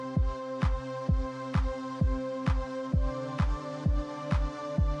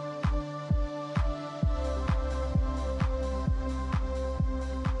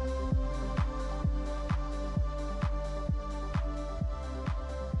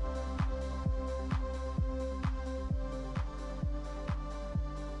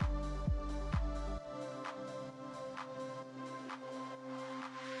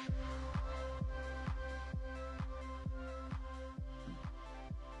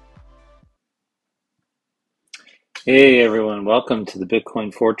Hey everyone, welcome to the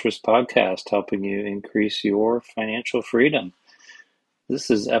Bitcoin Fortress podcast, helping you increase your financial freedom. This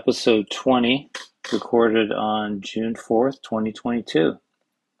is episode 20, recorded on June 4th, 2022.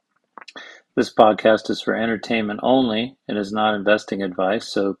 This podcast is for entertainment only and is not investing advice,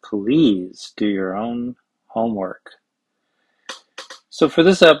 so please do your own homework. So for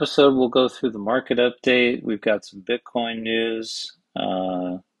this episode, we'll go through the market update. We've got some Bitcoin news,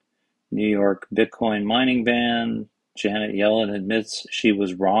 New York Bitcoin mining ban. Janet Yellen admits she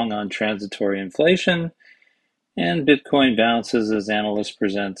was wrong on transitory inflation, and Bitcoin bounces as analyst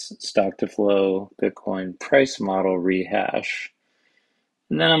presents stock to flow Bitcoin price model rehash.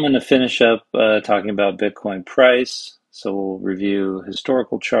 And then I'm going to finish up talking about Bitcoin price. So we'll review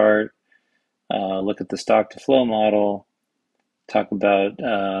historical chart, look at the stock to flow model, talk about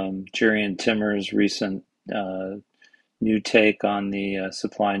Jurian Timmer's recent new take on the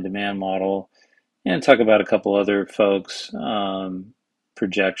supply and demand model, and talk about a couple other folks'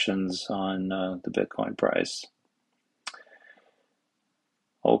 projections on the Bitcoin price.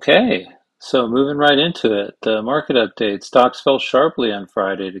 Okay, so moving right into it, the market update. Stocks fell sharply on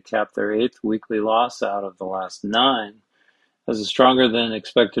Friday to cap their eighth weekly loss out of the last nine, as a stronger than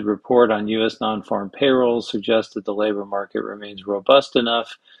expected report on U.S. non-farm payrolls suggested the labor market remains robust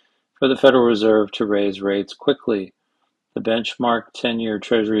enough for the Federal Reserve to raise rates quickly. The benchmark 10-year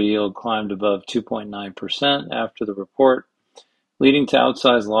Treasury yield climbed above 2.9% after the report, leading to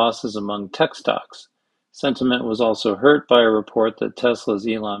outsized losses among tech stocks. Sentiment was also hurt by a report that Tesla's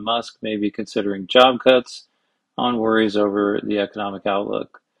Elon Musk may be considering job cuts on worries over the economic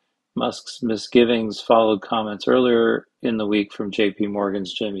outlook. Musk's misgivings followed comments earlier in the week from JP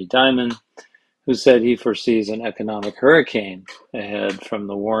Morgan's Jamie Dimon, who said he foresees an economic hurricane ahead from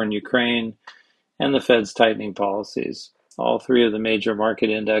the war in Ukraine and the Fed's tightening policies. All three of the major market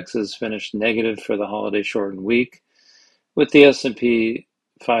indexes finished negative for the holiday-shortened week, with the S&P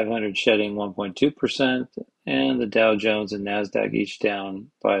 500 shedding 1.2% and the Dow Jones and Nasdaq each down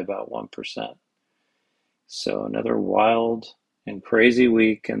by about 1%. So another wild and crazy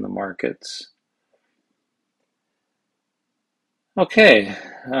week in the markets. Okay,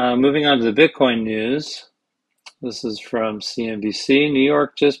 moving on to the Bitcoin news. This is from CNBC. New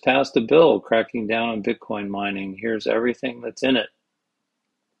York just passed a bill cracking down on Bitcoin mining. Here's everything that's in it.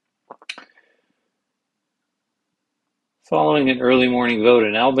 Following an early morning vote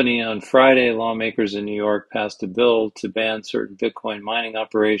in Albany on Friday, lawmakers in New York passed a bill to ban certain Bitcoin mining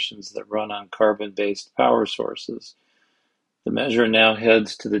operations that run on carbon-based power sources. The measure now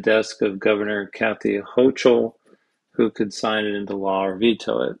heads to the desk of Governor Kathy Hochul, who could sign it into law or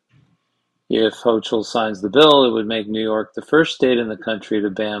veto it. If Hochul signs the bill, it would make New York the first state in the country to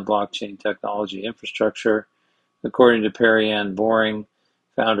ban blockchain technology infrastructure, according to Perry Ann Boring,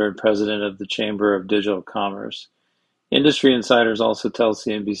 founder and president of the Chamber of Digital Commerce. Industry insiders also tell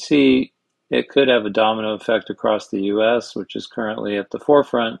CNBC it could have a domino effect across the U.S., which is currently at the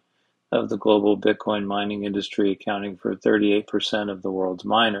forefront of the global Bitcoin mining industry, accounting for 38% of the world's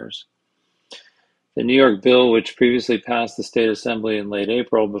miners. The New York bill, which previously passed the state assembly in late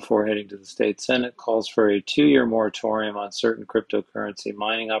April before heading to the state Senate, calls for a 2-year moratorium on certain cryptocurrency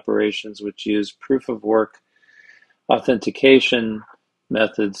mining operations which use proof-of-work authentication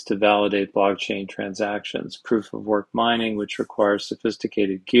methods to validate blockchain transactions. Proof-of-work mining, which requires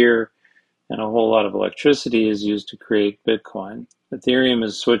sophisticated gear and a whole lot of electricity, is used to create Bitcoin. Ethereum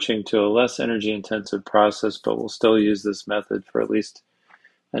is switching to a less energy-intensive process, but will still use this method for at least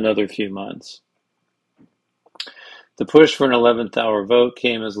another few months. The push for an 11th hour vote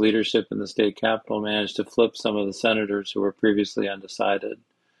came as leadership in the state capitol managed to flip some of the senators who were previously undecided.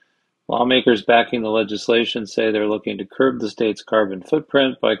 Lawmakers backing the legislation say they're looking to curb the state's carbon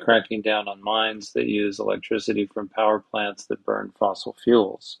footprint by cracking down on mines that use electricity from power plants that burn fossil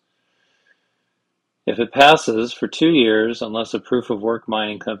fuels. If it passes, for 2 years, unless a proof-of-work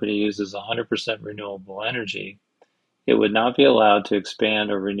mining company uses 100% renewable energy, it would not be allowed to expand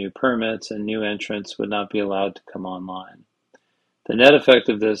or renew permits, and new entrants would not be allowed to come online. The net effect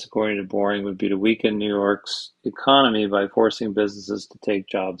of this, according to Boring, would be to weaken New York's economy by forcing businesses to take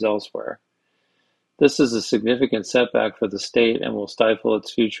jobs elsewhere. This is a significant setback for the state and will stifle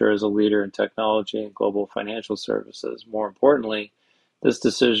its future as a leader in technology and global financial services. More importantly, this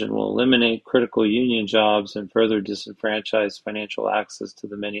decision will eliminate critical union jobs and further disenfranchise financial access to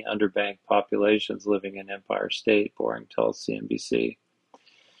the many underbanked populations living in Empire State, Boring tells CNBC.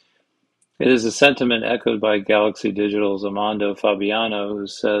 It is a sentiment echoed by Galaxy Digital's Armando Fabiano, who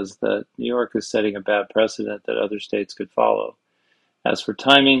says that New York is setting a bad precedent that other states could follow. As for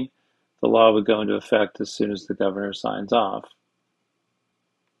timing, the law would go into effect as soon as the governor signs off.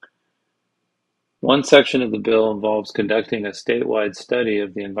 One section of the bill involves conducting a statewide study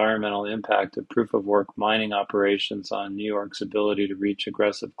of the environmental impact of proof-of-work mining operations on New York's ability to reach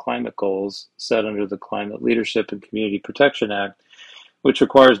aggressive climate goals set under the Climate Leadership and Community Protection Act, which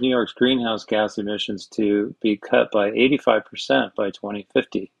requires New York's greenhouse gas emissions to be cut by 85% by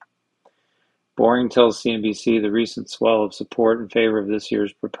 2050. Boring tells CNBC the recent swell of support in favor of this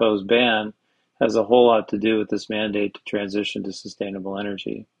year's proposed ban has a whole lot to do with this mandate to transition to sustainable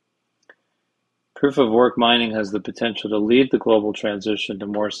energy. Proof-of-work mining has the potential to lead the global transition to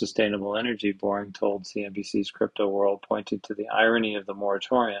more sustainable energy, Boring told CNBC's Crypto World, pointing to the irony of the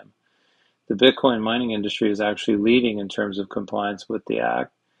moratorium. The Bitcoin mining industry is actually leading in terms of compliance with the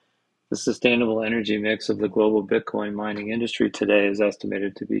act. The sustainable energy mix of the global Bitcoin mining industry today is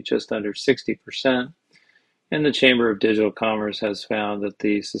estimated to be just under 60%, and the Chamber of Digital Commerce has found that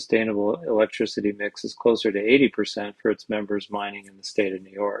the sustainable electricity mix is closer to 80% for its members mining in the state of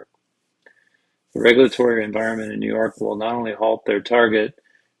New York. The regulatory environment in New York will not only halt their target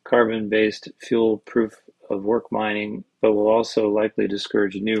carbon-based fuel proof-of-work mining, but will also likely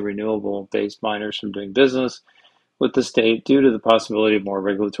discourage new renewable-based miners from doing business with the state due to the possibility of more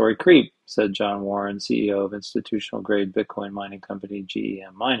regulatory creep, said John Warren, CEO of institutional-grade Bitcoin mining company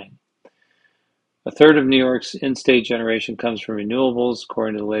GEM Mining. A third of New York's in-state generation comes from renewables,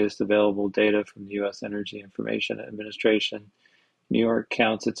 according to the latest available data from the U.S. Energy Information Administration. New York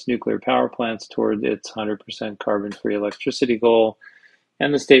counts its nuclear power plants toward its 100% carbon-free electricity goal,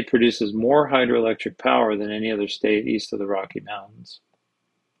 and the state produces more hydroelectric power than any other state east of the Rocky Mountains.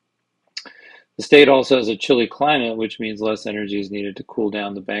 The state also has a chilly climate, which means less energy is needed to cool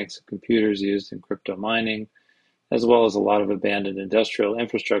down the banks of computers used in crypto mining, as well as a lot of abandoned industrial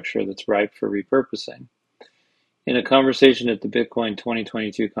infrastructure that's ripe for repurposing. In a conversation at the Bitcoin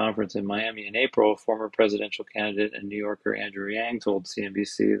 2022 conference in Miami in April, former presidential candidate and New Yorker Andrew Yang told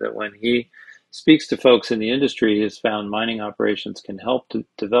CNBC that when he speaks to folks in the industry, he has found mining operations can help to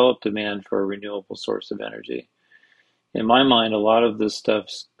develop demand for a renewable source of energy. In my mind, a lot of this stuff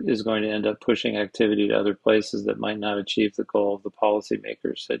is going to end up pushing activity to other places that might not achieve the goal of the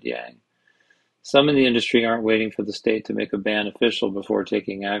policymakers, said Yang. Some in the industry aren't waiting for the state to make a ban official before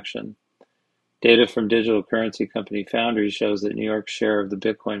taking action. Data from digital currency company Foundry shows that New York's share of the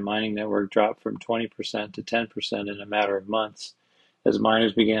Bitcoin mining network dropped from 20% to 10% in a matter of months, as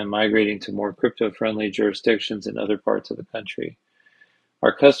miners began migrating to more crypto-friendly jurisdictions in other parts of the country.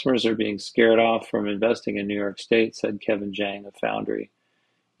 Our customers are being scared off from investing in New York State, said Kevin Zhang of Foundry.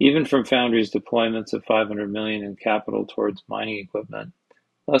 Even from Foundry's deployments of $500 million in capital towards mining equipment,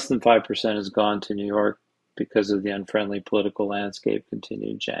 less than 5% has gone to New York because of the unfriendly political landscape,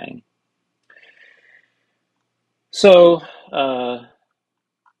 continued Zhang. So,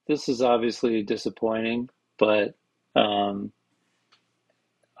 this is obviously disappointing, but I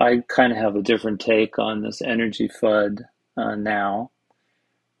kind of have a different take on this energy FUD now.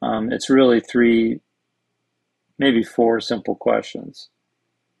 It's really three, maybe four simple questions.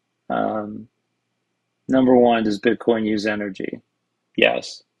 Number one, does Bitcoin use energy?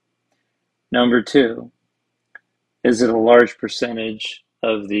 Yes. Number two, is it a large percentage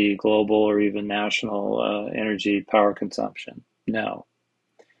of the global or even national energy power consumption? No.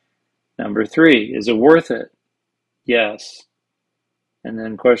 Number three, is it worth it? Yes. And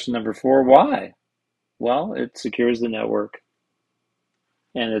then question number four, why? Well, it secures the network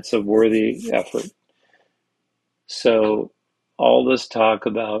and it's a worthy effort. So all this talk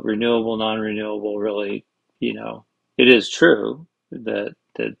about renewable, non-renewable, really, it is true that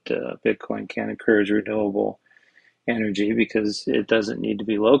Bitcoin can encourage renewable energy because it doesn't need to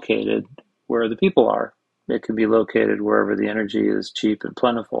be located where the people are. It can be located wherever the energy is cheap and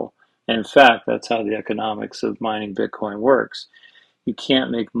plentiful. And in fact, that's how the economics of mining Bitcoin works. You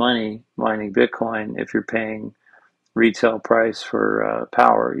can't make money mining Bitcoin if you're paying retail price for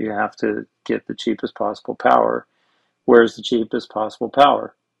power. You have to get the cheapest possible power. Where's the cheapest possible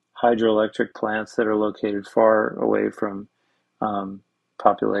power? Hydroelectric plants that are located far away from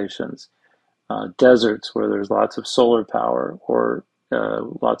populations. Deserts where there's lots of solar power or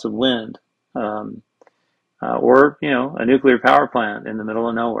lots of wind, or a nuclear power plant in the middle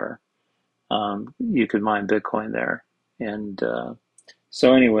of nowhere. You could mine Bitcoin there, and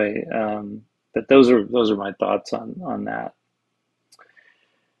so anyway, but those are my thoughts on that.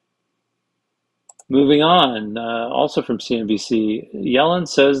 Moving on, also from CNBC, Yellen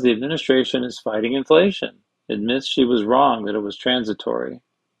says the administration is fighting inflation, admits she was wrong that it was transitory.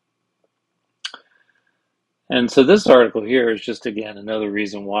 And so this article here is just, again, another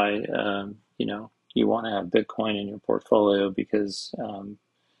reason why, you want to have Bitcoin in your portfolio because,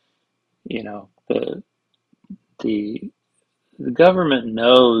 the the government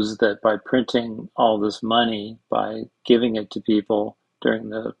knows that by printing all this money, by giving it to people during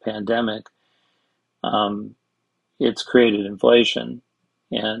the pandemic, um, it's created inflation,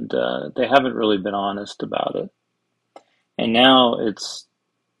 and they haven't really been honest about it. And now it's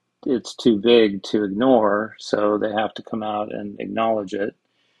too big to ignore, so they have to come out and acknowledge it.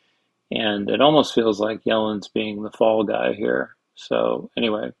 And it almost feels like Yellen's being the fall guy here. So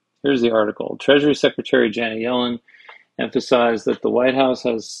anyway, here's the article. Treasury Secretary Janet Yellen emphasized that the White House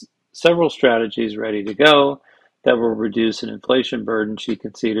has several strategies ready to go that will reduce an inflation burden she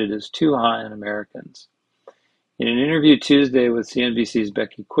conceded is too high on Americans. In an interview Tuesday with CNBC's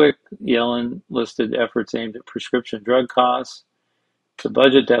Becky Quick, Yellen listed efforts aimed at prescription drug costs, the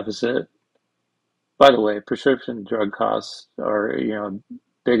budget deficit. By the way, prescription drug costs are,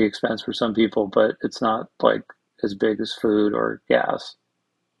 big expense for some people, but it's not like as big as food or gas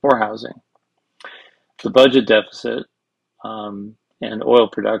or housing. The budget deficit, and oil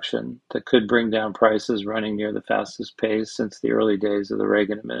production that could bring down prices running near the fastest pace since the early days of the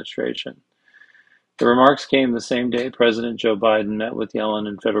Reagan administration. The remarks came the same day President Joe Biden met with Yellen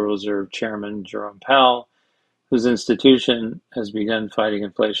and Federal Reserve Chairman Jerome Powell, whose institution has begun fighting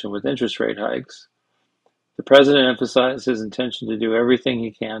inflation with interest rate hikes. The president emphasized his intention to do everything he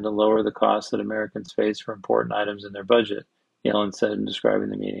can to lower the costs that Americans face for important items in their budget, Yellen said in describing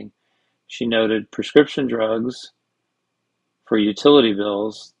the meeting. She noted prescription drugs, for utility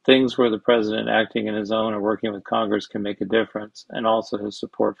bills, things where the president acting in his own or working with Congress can make a difference, and also his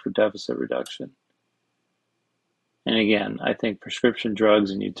support for deficit reduction. And again, I think prescription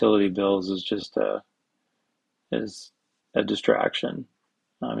drugs and utility bills is a distraction.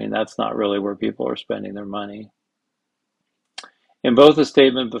 I mean, that's not really where people are spending their money. In both a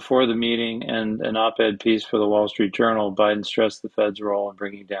statement before the meeting and an op-ed piece for the Wall Street Journal, Biden stressed the Fed's role in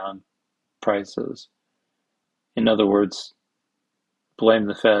bringing down prices. In other words, blame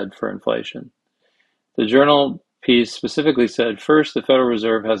the Fed for inflation. The Journal piece specifically said, first, the Federal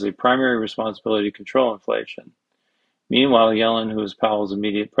Reserve has a primary responsibility to control inflation. Meanwhile, Yellen, who was Powell's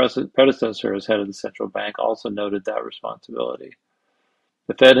immediate predecessor as head of the central bank, also noted that responsibility.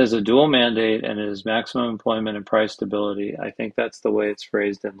 The Fed has a dual mandate and it is maximum employment and price stability. I think that's the way it's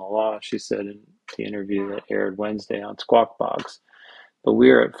phrased in the law, she said in the interview that aired Wednesday on Squawk Box. But we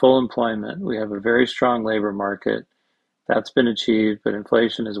are at full employment. We have a very strong labor market. That's been achieved, but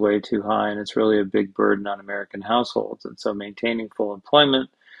inflation is way too high, and it's really a big burden on American households. And so maintaining full employment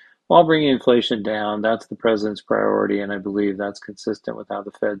while bringing inflation down, that's the president's priority, and I believe that's consistent with how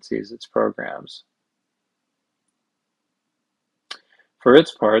the Fed sees its programs. For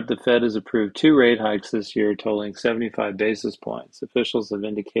its part, the Fed has approved 2 rate hikes this year totaling 75 basis points. Officials have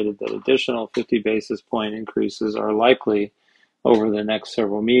indicated that additional 50 basis point increases are likely over the next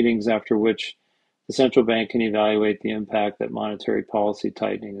several meetings, after which the central bank can evaluate the impact that monetary policy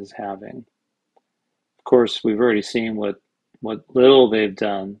tightening is having. Of course, we've already seen what little they've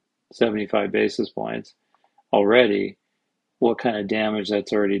done, 75 basis points already, what kind of damage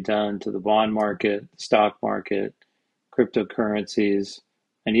that's already done to the bond market, the stock market, cryptocurrencies,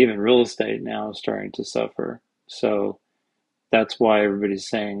 and even real estate now is starting to suffer. So that's why everybody's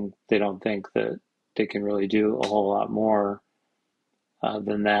saying they don't think that they can really do a whole lot more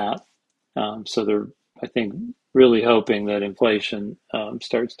than that. So they're, I think, really hoping that inflation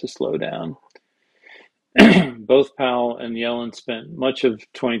starts to slow down. Both Powell and Yellen spent much of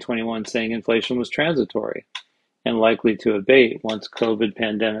 2021 saying inflation was transitory and likely to abate once COVID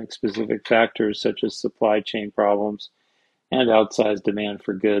pandemic specific factors such as supply chain problems and outsized demand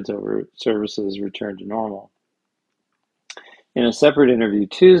for goods over services returned to normal. In a separate interview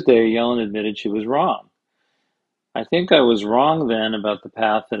Tuesday, Yellen admitted she was wrong. I think I was wrong then about the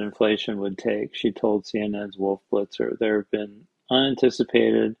path that inflation would take, she told CNN's Wolf Blitzer. There have been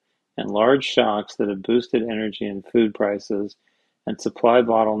unanticipated and large shocks that have boosted energy and food prices and supply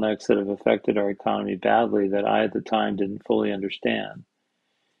bottlenecks that have affected our economy badly that I at the time didn't fully understand.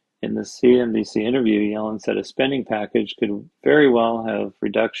 In the CNBC interview, Yellen said a spending package could very well have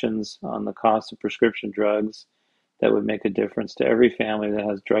reductions on the cost of prescription drugs that would make a difference to every family that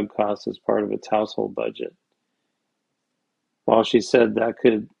has drug costs as part of its household budget. While she said that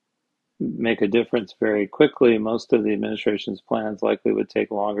could make a difference very quickly, most of the administration's plans likely would take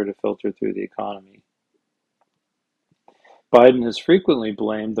longer to filter through the economy. Biden has frequently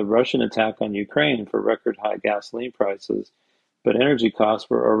blamed the Russian attack on Ukraine for record high gasoline prices, but energy costs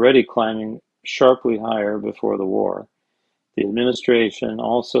were already climbing sharply higher before the war. The administration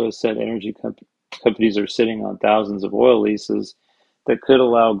also has said energy companies are sitting on thousands of oil leases that could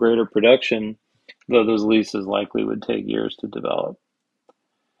allow greater production, though those leases likely would take years to develop.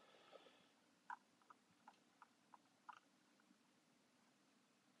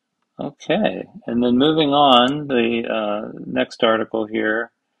 Okay, and then moving on, the next article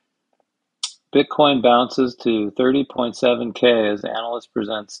here, Bitcoin bounces to 30.7K as analysts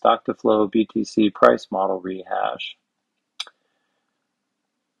present stock to flow BTC price model rehash.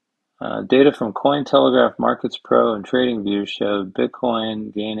 Data from Cointelegraph Markets Pro and TradingView showed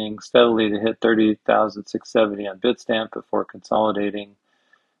Bitcoin gaining steadily to hit 30,670 on Bitstamp before consolidating.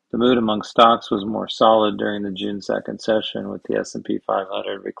 The mood among stocks was more solid during the June 2nd session, with the S&P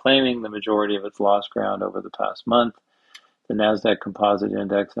 500 reclaiming the majority of its lost ground over the past month. The Nasdaq Composite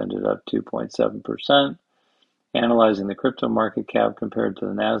Index ended up 2.7%. Analyzing the crypto market cap compared to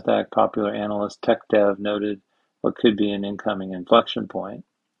the Nasdaq, popular analyst TechDev noted what could be an incoming inflection point.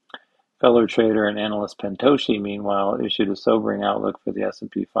 Fellow trader and analyst Pentoshi, meanwhile, issued a sobering outlook for the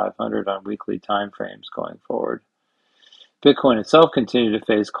S&P 500 on weekly timeframes going forward. Bitcoin itself continued to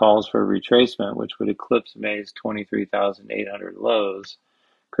face calls for retracement, which would eclipse May's 23,800 lows.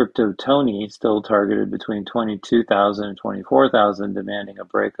 Crypto Tony still targeted between 22,000 and 24,000, demanding a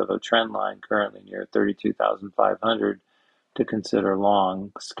break of a trend line currently near 32,500 to consider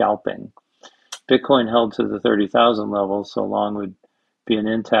long scalping. Bitcoin held to the 30,000 level, so long would be an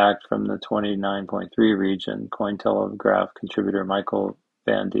intact from the 29.3 region, Cointelegraph contributor Michael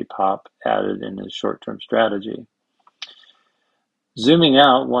Van de Poppe added in his short-term strategy. Zooming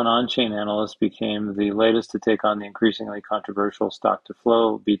out, one on-chain analyst became the latest to take on the increasingly controversial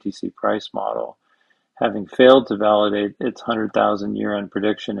stock-to-flow BTC price model. Having failed to validate its 100,000 year-end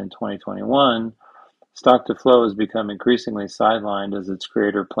prediction in 2021, stock-to-flow has become increasingly sidelined as its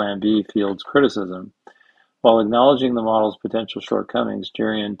creator Plan B fields criticism. While acknowledging the model's potential shortcomings,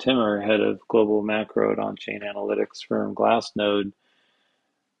 Jurriën Timmer, head of global macro at on-chain analytics firm Glassnode,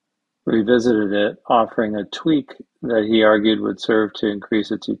 revisited it, offering a tweak that he argued would serve to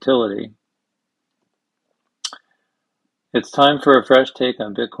increase its utility. It's time for a fresh take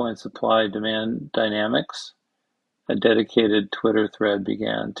on Bitcoin supply-demand dynamics, a dedicated Twitter thread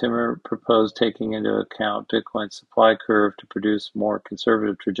began. Timmer proposed taking into account Bitcoin's supply curve to produce more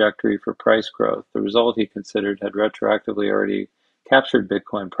conservative trajectory for price growth. The result, he considered, had retroactively already captured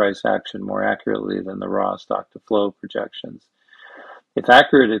Bitcoin price action more accurately than the raw stock-to-flow projections. If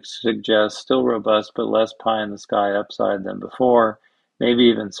accurate, it suggests still robust but less pie-in-the-sky upside than before, maybe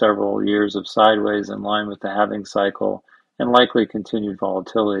even several years of sideways in line with the halving cycle, and likely continued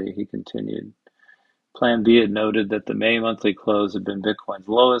volatility, he continued. Plan B had noted that the May monthly close had been Bitcoin's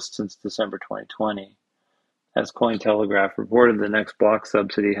lowest since December 2020. As Cointelegraph reported, the next block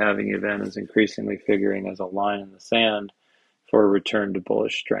subsidy halving event is increasingly figuring as a line in the sand for a return to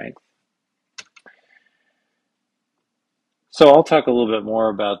bullish strength. So I'll talk a little bit more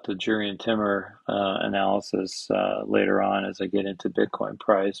about the Jurriën Timmer analysis later on as I get into Bitcoin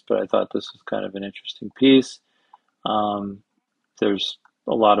price, but I thought this was kind of an interesting piece. There's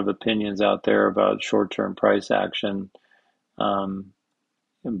a lot of opinions out there about short-term price action,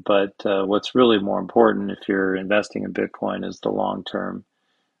 but what's really more important if you're investing in Bitcoin is the long-term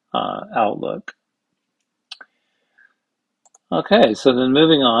outlook. Okay, so then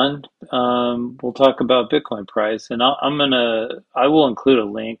moving on, we'll talk about Bitcoin price, and I will include a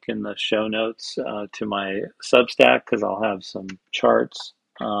link in the show notes to my Substack because I'll have some charts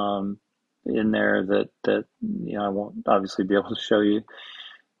in there that I won't obviously be able to show you,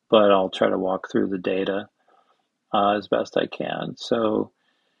 but I'll try to walk through the data as best I can.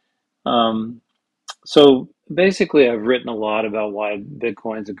 Um, so basically, I've written a lot about why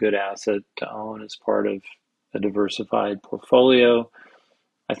Bitcoin's a good asset to own as part of a diversified portfolio.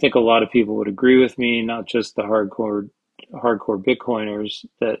 I think a lot of people would agree with me, not just the hardcore Bitcoiners,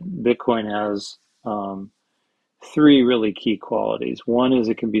 that Bitcoin has three really key qualities. One is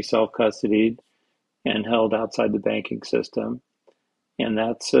it can be self-custodied and held outside the banking system, and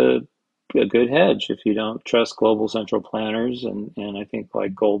that's a good hedge if you don't trust global central planners, and I think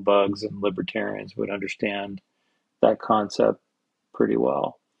like gold bugs and libertarians would understand that concept pretty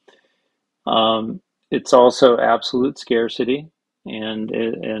well. It's also absolute scarcity and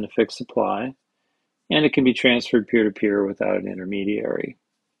a fixed supply, and it can be transferred peer-to-peer without an intermediary.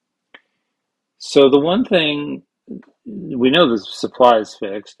 So the one thing we know, the supply is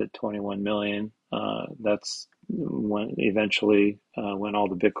fixed at 21 million. That's when eventually, when all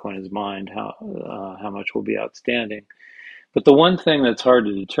the Bitcoin is mined, how much will be outstanding. But the one thing that's hard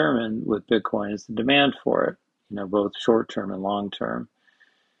to determine with Bitcoin is the demand for it, both short term and long term.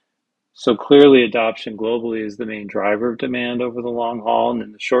 So clearly, adoption globally is the main driver of demand over the long haul, and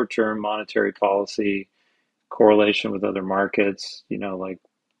in the short term, monetary policy, correlation with other markets,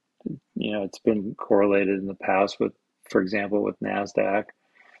 it's been correlated in the past with, for example, with Nasdaq,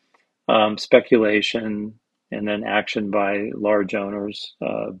 speculation, and then action by large owners,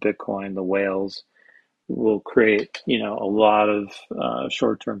 Bitcoin, the whales, will create, a lot of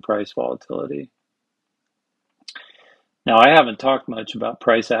short-term price volatility. Now, I haven't talked much about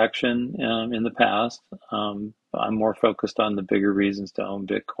price action in the past. I'm more focused on the bigger reasons to own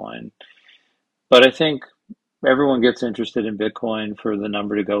Bitcoin. But I think everyone gets interested in Bitcoin for the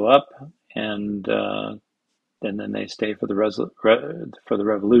number to go up, and then they stay for for the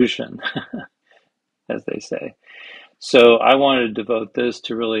revolution, as they say. So I wanted to devote this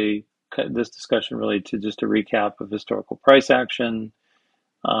discussion really to just a recap of historical price action,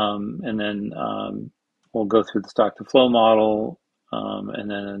 and then we'll go through the stock to flow model, and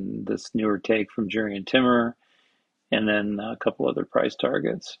then this newer take from Jerry and Timmer, and then a couple other price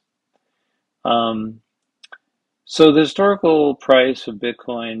targets. So the historical price of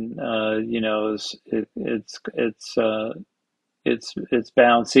Bitcoin, it's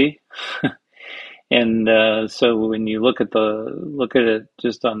bouncy, and so when you look at it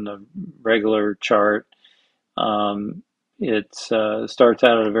just on the regular chart, it starts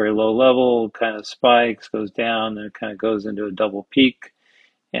out at a very low level, kind of spikes, goes down, and it kind of goes into a double peak,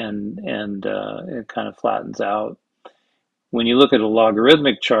 and it kind of flattens out. When you look at a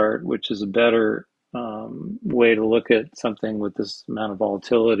logarithmic chart, which is a better way to look at something with this amount of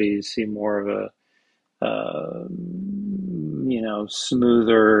volatility, you see more of a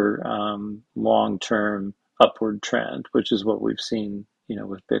smoother long-term upward trend, which is what we've seen,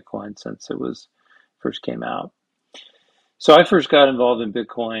 with Bitcoin since it was first came out. So I first got involved in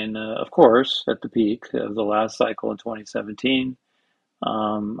Bitcoin, of course, at the peak of the last cycle in 2017.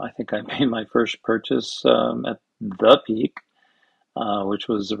 I think I made my first purchase at the peak, which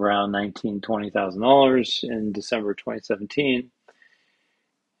was around $20,000 in December 2017.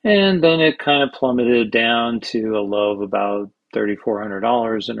 And then it kind of plummeted down to a low of about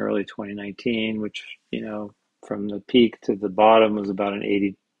 $3,400 in early 2019, which, from the peak to the bottom was about an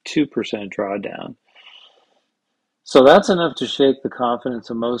 82% drawdown. So that's enough to shake the confidence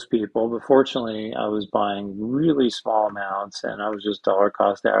of most people. But fortunately, I was buying really small amounts and I was just dollar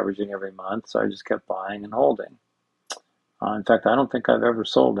cost averaging every month. So I just kept buying and holding. In fact, I don't think I've ever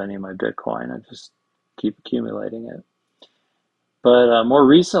sold any of my Bitcoin. I just keep accumulating it. But more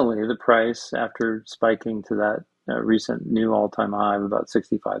recently, the price, after spiking to that recent new all-time high of about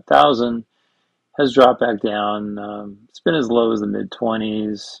 65,000, has dropped back down. It's been as low as the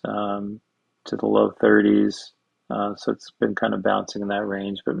mid-20s to the low 30s. So it's been kind of bouncing in that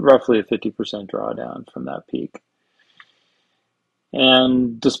range, but roughly a 50% drawdown from that peak.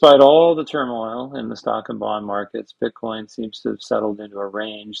 And despite all the turmoil in the stock and bond markets, Bitcoin seems to have settled into a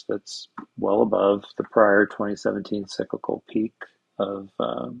range that's well above the prior 2017 cyclical peak of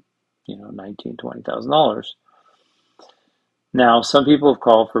 $19,000-$20,000. Now, some people have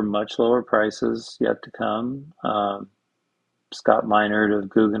called for much lower prices yet to come. Scott Minerd of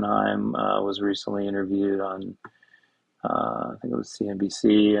Guggenheim was recently interviewed on, I think it was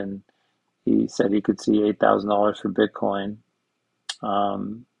CNBC, and he said he could see $8,000 for Bitcoin. I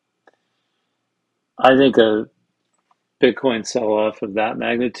think a Bitcoin sell-off of that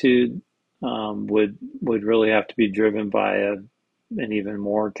magnitude would really have to be driven by an even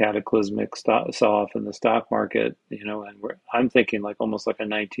more cataclysmic sell-off in the stock market, and I'm thinking like almost like a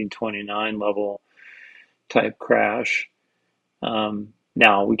 1929 level type crash.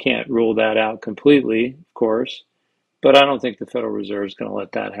 Now we can't rule that out completely, of course, but I don't think the Federal Reserve is going to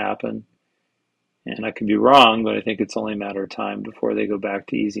let that happen. And I could be wrong, but I think it's only a matter of time before they go back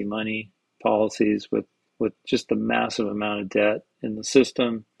to easy money policies with just the massive amount of debt in the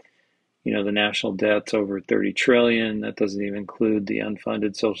system. The national debt's over 30 trillion. That doesn't even include the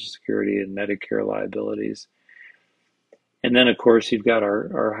unfunded Social Security and Medicare liabilities. And then, of course, you've got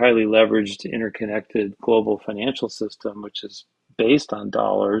our highly leveraged, interconnected global financial system, which is based on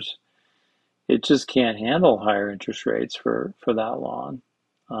dollars. It just can't handle higher interest rates for that long.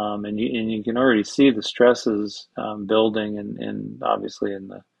 And you can already see the stresses building and obviously in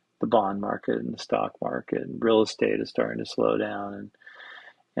the bond market and the stock market, and real estate is starting to slow down,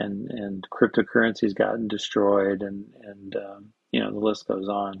 and cryptocurrency's gotten destroyed, and the list goes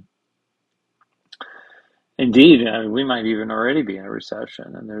on. Indeed, I mean, we might even already be in a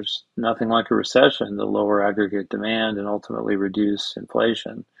recession, and there's nothing like a recession to lower aggregate demand and ultimately reduce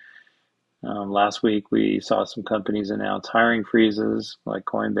inflation. Last week, we saw some companies announce hiring freezes like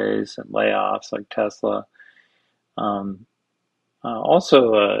Coinbase and layoffs like Tesla.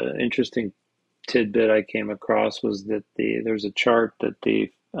 Also, an interesting tidbit I came across was that there's a chart that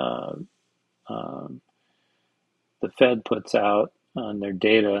the Fed puts out on their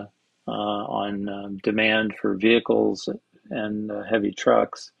data on demand for vehicles and heavy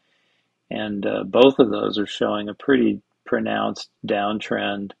trucks. And both of those are showing a pretty pronounced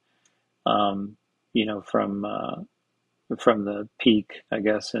downtrend, um, you know, from the peak, I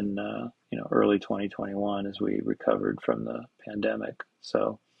guess, in early 2021 as we recovered from the pandemic.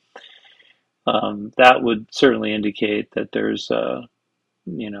 So that would certainly indicate that there's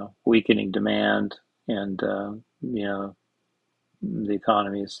weakening demand, and the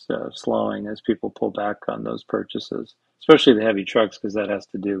economy is slowing as people pull back on those purchases, especially the heavy trucks, because that has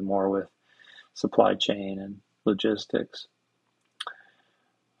to do more with supply chain and logistics.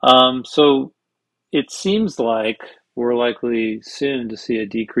 So it seems like we're likely soon to see a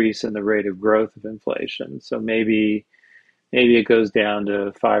decrease in the rate of growth of inflation. So maybe it goes down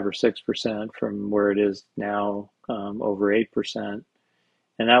to 5 or 6% from where it is now, over 8%,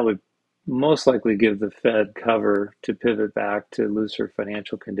 and that would most likely give the Fed cover to pivot back to looser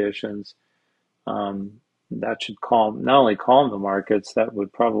financial conditions. That should not only calm the markets, that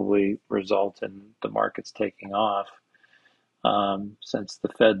would probably result in the markets taking off, since the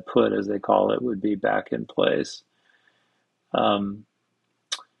Fed put, as they call it, would be back in place. Um,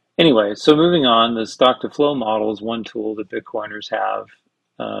 anyway, so moving on, the stock to flow model is one tool that Bitcoiners have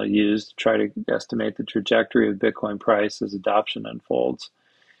used to try to estimate the trajectory of Bitcoin price as adoption unfolds.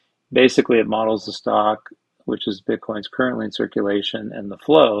 Basically, it models the stock, which is Bitcoins currently in circulation, and the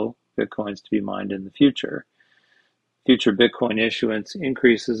flow, Bitcoins to be mined in the future. Future Bitcoin issuance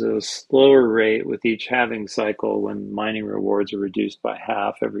increases at a slower rate with each halving cycle when mining rewards are reduced by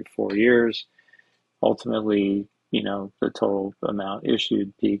half every 4 years. Ultimately, the total amount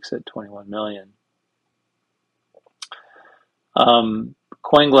issued peaks at 21 million.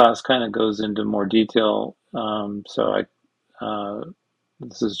 CoinGlass kind of goes into more detail.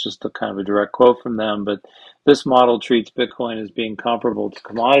 This is just a kind of a direct quote from them, but this model treats Bitcoin as being comparable to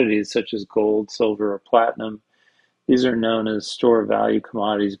commodities such as gold, silver, or platinum. These are known as store value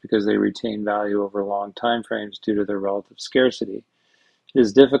commodities because they retain value over long time frames due to their relative scarcity. It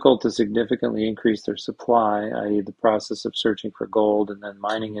is difficult to significantly increase their supply, i.e., the process of searching for gold and then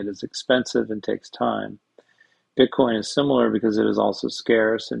mining it is expensive and takes time. Bitcoin is similar because it is also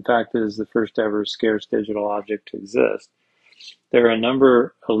scarce. In fact, it is the first ever scarce digital object to exist. There are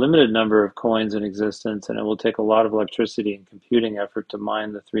a limited number of coins in existence, and it will take a lot of electricity and computing effort to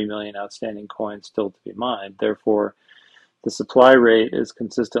mine the 3 million outstanding coins still to be mined. Therefore, the supply rate is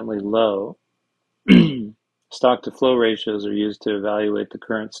consistently low. Stock to flow ratios are used to evaluate the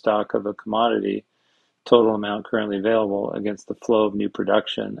current stock of a commodity, total amount currently available, against the flow of new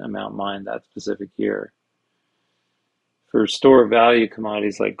production, amount mined that specific year. For store value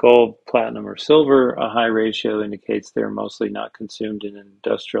commodities like gold, platinum, or silver, a high ratio indicates they are mostly not consumed in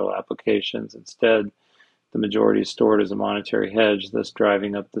industrial applications. Instead, the majority is stored as a monetary hedge, thus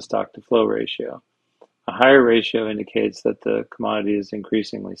driving up the stock to flow ratio. A higher ratio indicates that the commodity is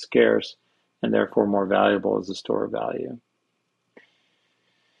increasingly scarce and therefore more valuable as a store of value.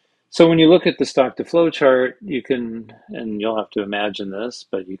 So when you look at the stock to flow chart, you can, and you'll have to imagine this,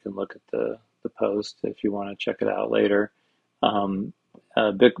 but you can look at the post if you want to check it out later.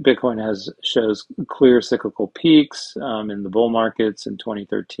 Bitcoin shows clear cyclical peaks in the bull markets in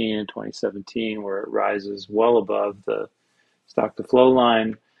 2013 and 2017, where it rises well above the stock to flow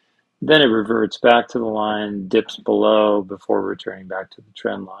line. Then it reverts back to the line, dips below before returning back to the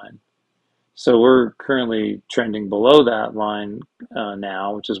trend line. So we're currently trending below that line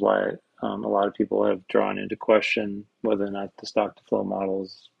now, which is why a lot of people have drawn into question whether or not the stock to flow model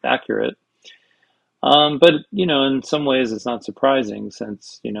is accurate. But in some ways, it's not surprising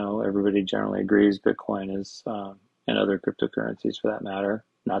since everybody generally agrees Bitcoin is, and other cryptocurrencies for that matter,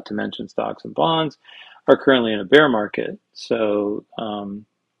 not to mention stocks and bonds, are currently in a bear market. So,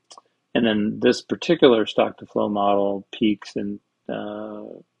 and then this particular stock to flow model peaks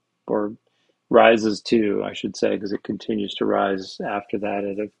or rises too, I should say, because it continues to rise after that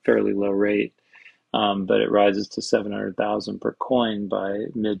at a fairly low rate. But it rises to 700,000 per coin by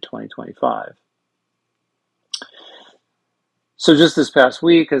mid 2025. So just this past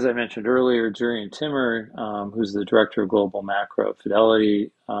week, as I mentioned earlier, Jurrien Timmer, who's the director of global macro at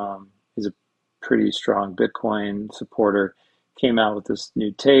Fidelity, he's a pretty strong Bitcoin supporter, came out with this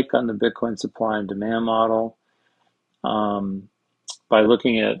new take on the Bitcoin supply and demand model. By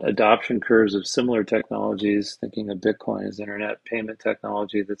looking at adoption curves of similar technologies, thinking of Bitcoin as internet payment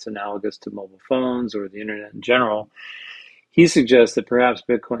technology that's analogous to mobile phones or the internet in general, he suggests that perhaps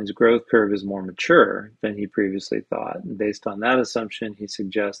Bitcoin's growth curve is more mature than he previously thought. And based on that assumption, he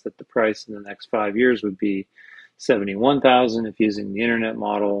suggests that the price in the next 5 years would be 71,000 if using the internet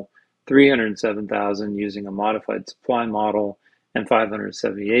model, 307,000 using a modified supply model, and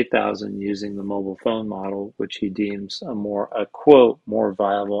 578,000 using the mobile phone model, which he deems a quote, more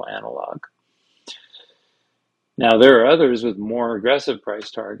viable analog. Now, there are others with more aggressive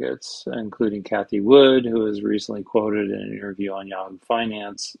price targets, including Kathy Wood, who was recently quoted in an interview on Yahoo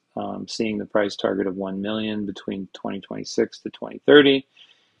Finance, seeing the price target of 1 million between 2026 to 2030,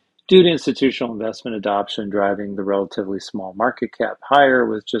 due to institutional investment adoption driving the relatively small market cap higher,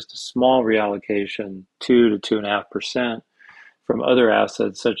 with just a small reallocation, 2 to 2.5%, from other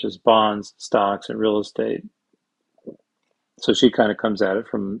assets such as bonds, stocks, and real estate. So she kind of comes at it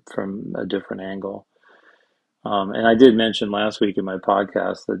from a different angle. And I did mention last week in my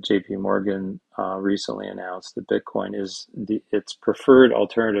podcast that JP Morgan recently announced that Bitcoin is its preferred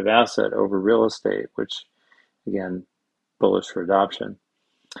alternative asset over real estate, which, again, bullish for adoption.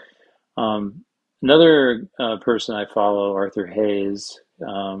 Another person I follow, Arthur Hayes,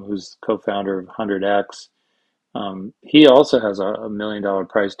 who's co-founder of 100X, he also has a $1 million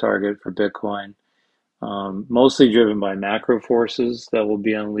price target for Bitcoin, mostly driven by macro forces that will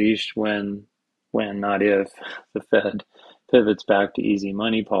be unleashed when, not if, the Fed pivots back to easy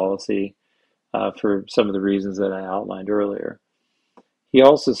money policy for some of the reasons that I outlined earlier. He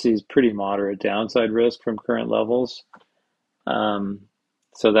also sees pretty moderate downside risk from current levels.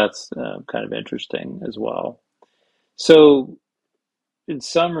 So that's kind of interesting as well. So in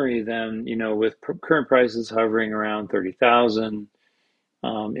summary, then, with current prices hovering around 30,000,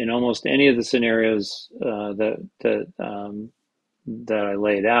 in almost any of the scenarios that I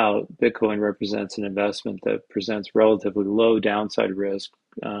laid out, Bitcoin represents an investment that presents relatively low downside risk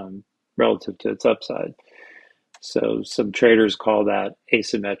relative to its upside. So some traders call that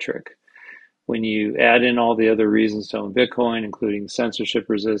asymmetric. When you add in all the other reasons to own Bitcoin, including censorship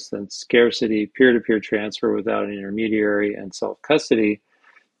resistance, scarcity, peer-to-peer transfer without an intermediary, and self-custody,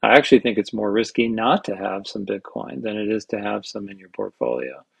 I actually think it's more risky not to have some Bitcoin than it is to have some in your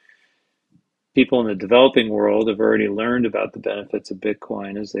portfolio. People in the developing world have already learned about the benefits of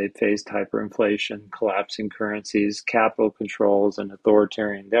Bitcoin as they faced hyperinflation, collapsing currencies, capital controls, and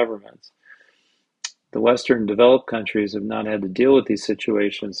authoritarian governments. The Western developed countries have not had to deal with these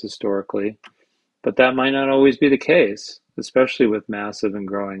situations historically, but that might not always be the case, especially with massive and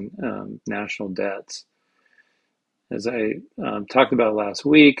growing national debts. As I talked about last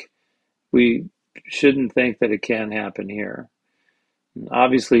week, we shouldn't think that it can happen here.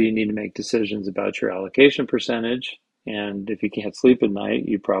 Obviously, you need to make decisions about your allocation percentage, and if you can't sleep at night,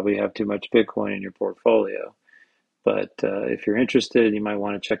 you probably have too much Bitcoin in your portfolio. But if you're interested, you might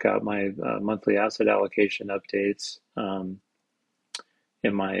want to check out my monthly asset allocation updates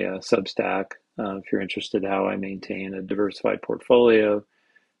in my Substack. If you're interested how I maintain a diversified portfolio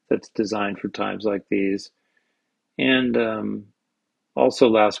that's designed for times like these. And also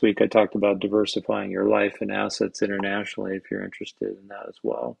last week I talked about diversifying your life and assets internationally if you're interested in that as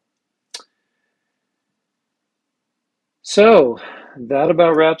well. So that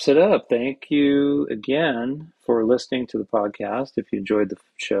about wraps it up. Thank you again for listening to the podcast. If you enjoyed the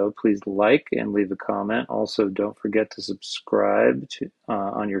show, please like and leave a comment. Also, don't forget to subscribe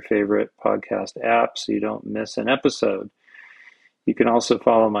on your favorite podcast app so you don't miss an episode. You can also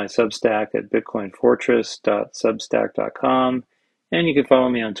follow my Substack at bitcoinfortress.substack.com, and you can follow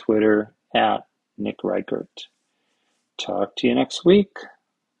me on Twitter at Nick Reichert. Talk to you next week.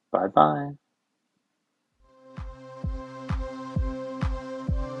 Bye-bye.